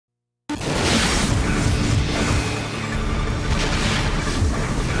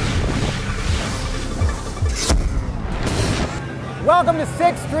Welcome to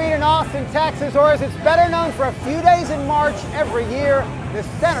 6th Street in Austin, Texas, or as it's better known for a few days in March every year, the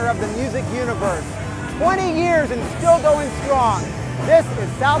center of the music universe. 20 years and still going strong. This is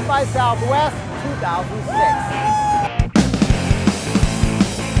South by Southwest 2006.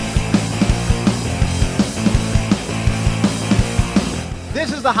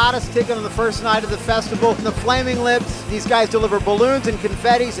 This is the hottest ticket on the first night of the festival. The Flaming Lips, these guys deliver balloons and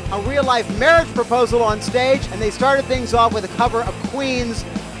confettis, a real-life marriage proposal on stage, and they started things off with a cover of Queen's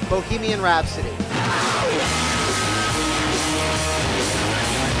Bohemian Rhapsody.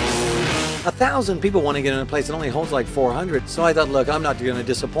 1,000 people want to get in a place that only holds like 400. So I thought, look, I'm not going to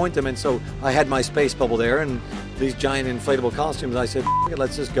disappoint them. And so I had my space bubble there and these giant inflatable costumes. I said, F it,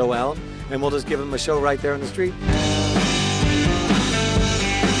 let's just go out and we'll just give them a show right there on the street.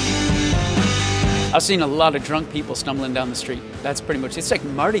 I've seen a lot of drunk people stumbling down the street. That's pretty much, it's like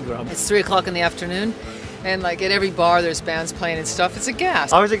Mardi Gras. It's 3 o'clock in the afternoon, and like at every bar there's bands playing and stuff. It's a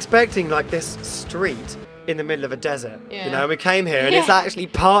gas. I was expecting like this street in the middle of a desert, Yeah. you know, and we came here and it's actually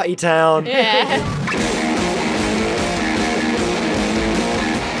party town. Yeah.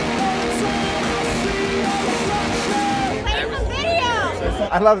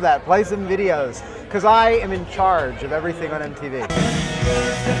 I love that. Play some videos, because I am in charge of everything on MTV.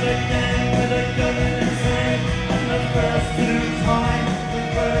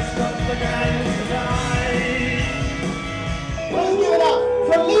 Let's give it up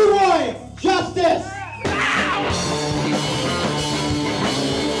for Leroy Justice!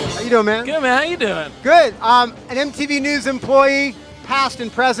 How you doing, man? Good, man. How you doing? Good. An MTV News employee, past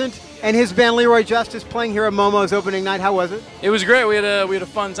and present, and his band Leroy Justice playing here at Momo's opening night. How was it? It was great. We had a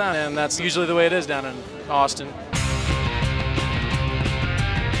fun time, and that's usually the way it is down in Austin.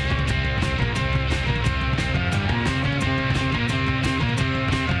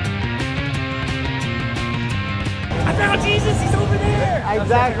 I found Jesus. He's over there.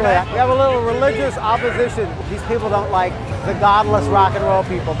 Exactly. We have a little religious opposition. These people don't like the godless rock and roll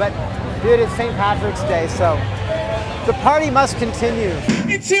people, but dude, it's St. Patrick's Day, so the party must continue.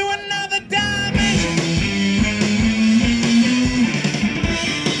 Into another diamond.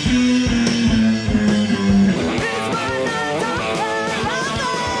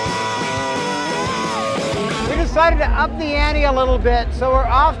 We decided to up the ante a little bit, so we're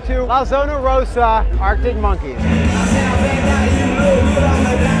off to La Zona Rosa, Arctic Monkeys.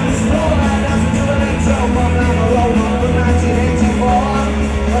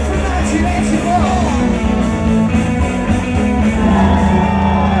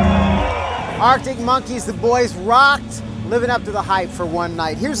 Arctic Monkeys, the boys rocked, living up to the hype for one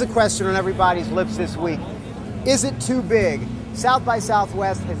night. Here's a question on everybody's lips this week. Is it too big? South by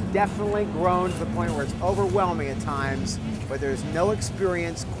Southwest has definitely grown to the point where it's overwhelming at times, but there's no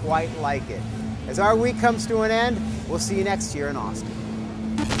experience quite like it. As our week comes to an end, we'll see you next year in Austin.